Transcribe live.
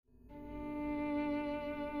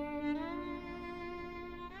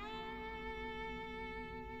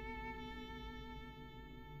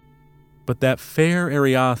But that fair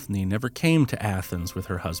Ariadne never came to Athens with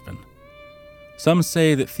her husband. Some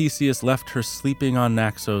say that Theseus left her sleeping on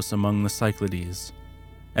Naxos among the Cyclades,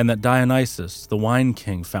 and that Dionysus, the wine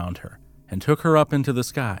king, found her and took her up into the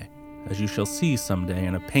sky, as you shall see someday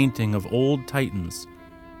in a painting of old Titans,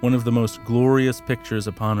 one of the most glorious pictures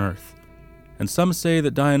upon earth. And some say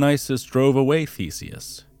that Dionysus drove away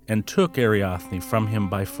Theseus and took Ariadne from him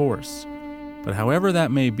by force. But however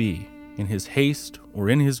that may be, in his haste or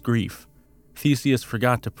in his grief, Theseus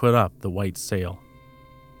forgot to put up the white sail.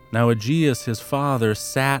 Now Aegeus his father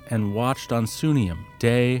sat and watched on Sunium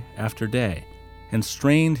day after day, and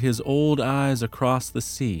strained his old eyes across the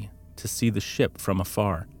sea to see the ship from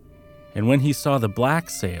afar. And when he saw the black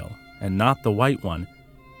sail, and not the white one,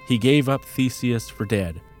 he gave up Theseus for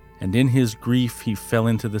dead, and in his grief he fell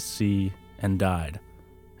into the sea and died.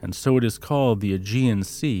 And so it is called the Aegean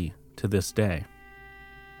Sea to this day.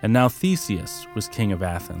 And now Theseus was king of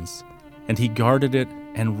Athens, and he guarded it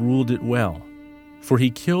and ruled it well. For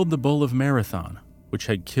he killed the bull of Marathon, which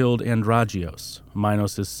had killed Androgeos,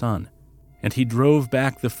 Minos' son, and he drove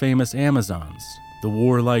back the famous Amazons, the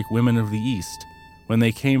warlike women of the East, when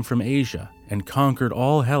they came from Asia and conquered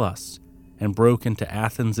all Hellas and broke into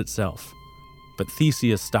Athens itself. But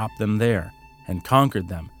Theseus stopped them there and conquered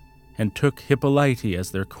them and took Hippolyte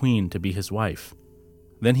as their queen to be his wife.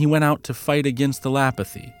 Then he went out to fight against the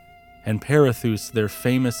Lapithae and Perithous, their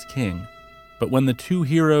famous king. But when the two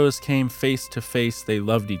heroes came face to face, they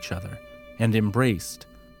loved each other and embraced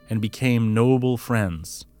and became noble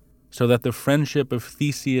friends, so that the friendship of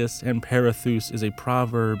Theseus and Perithous is a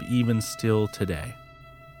proverb even still today.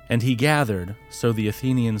 And he gathered, so the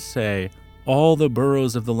Athenians say, all the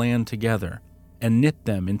boroughs of the land together, and knit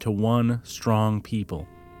them into one strong people,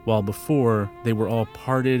 while before they were all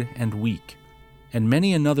parted and weak. And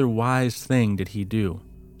many another wise thing did he do,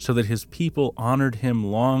 so that his people honored him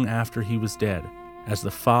long after he was dead, as the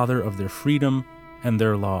father of their freedom and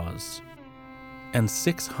their laws. And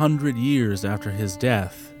 600 years after his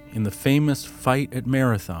death, in the famous fight at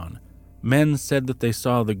Marathon, men said that they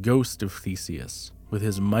saw the ghost of Theseus, with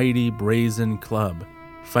his mighty brazen club,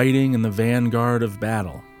 fighting in the vanguard of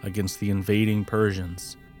battle against the invading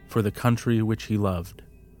Persians, for the country which he loved.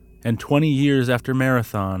 And 20 years after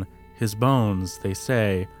Marathon, his bones, they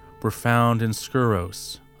say, were found in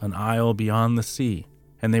Scuros, an isle beyond the sea,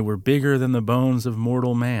 and they were bigger than the bones of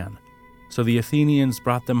mortal man. So the Athenians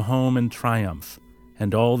brought them home in triumph,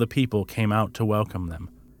 and all the people came out to welcome them.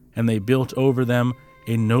 And they built over them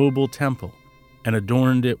a noble temple, and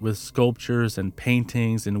adorned it with sculptures and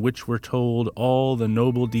paintings in which were told all the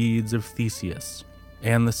noble deeds of Theseus,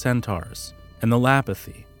 and the centaurs, and the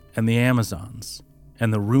Lapithae, and the Amazons,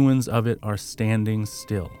 and the ruins of it are standing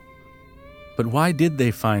still. But why did they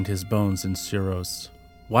find his bones in Scuros?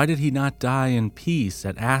 Why did he not die in peace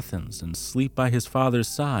at Athens and sleep by his father's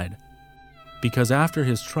side? Because after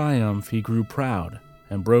his triumph he grew proud,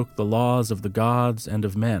 and broke the laws of the gods and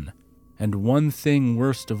of men. And one thing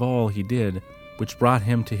worst of all he did, which brought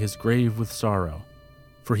him to his grave with sorrow.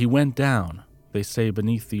 For he went down, they say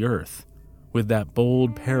beneath the earth, with that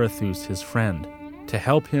bold Perithous his friend, to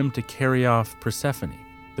help him to carry off Persephone,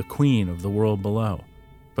 the queen of the world below.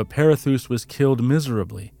 But Perithous was killed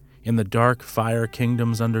miserably in the dark fire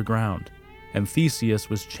kingdoms underground, and Theseus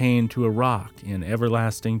was chained to a rock in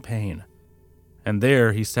everlasting pain. And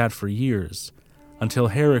there he sat for years, until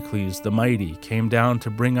Heracles the mighty came down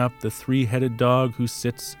to bring up the three-headed dog who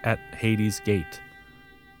sits at Hades' gate.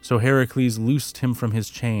 So Heracles loosed him from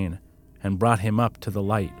his chain and brought him up to the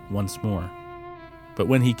light once more. But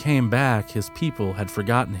when he came back, his people had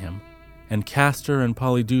forgotten him, and Castor and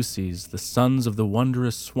Polydeuces, the sons of the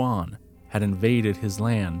wondrous swan, had invaded his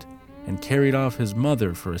land and carried off his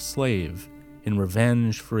mother for a slave in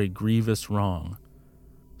revenge for a grievous wrong.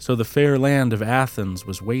 So the fair land of Athens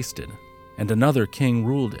was wasted, and another king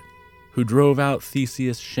ruled it, who drove out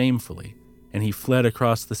Theseus shamefully, and he fled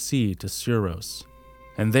across the sea to Scuros.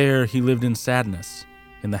 And there he lived in sadness,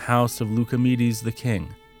 in the house of Lycomedes the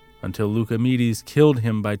king, until Lycomedes killed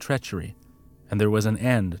him by treachery, and there was an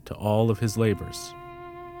end to all of his labors.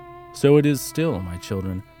 So it is still, my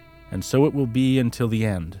children, and so it will be until the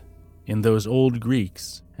end. In those old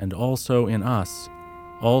Greeks, and also in us,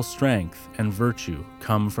 all strength and virtue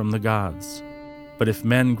come from the gods. But if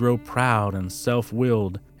men grow proud and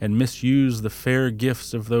self-willed and misuse the fair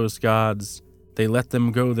gifts of those gods, they let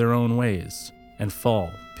them go their own ways and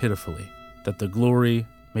fall pitifully, that the glory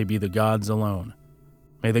may be the gods alone.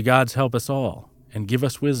 May the gods help us all and give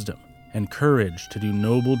us wisdom and courage to do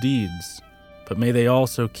noble deeds, but may they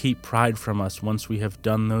also keep pride from us once we have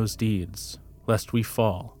done those deeds, lest we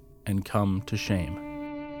fall and come to shame.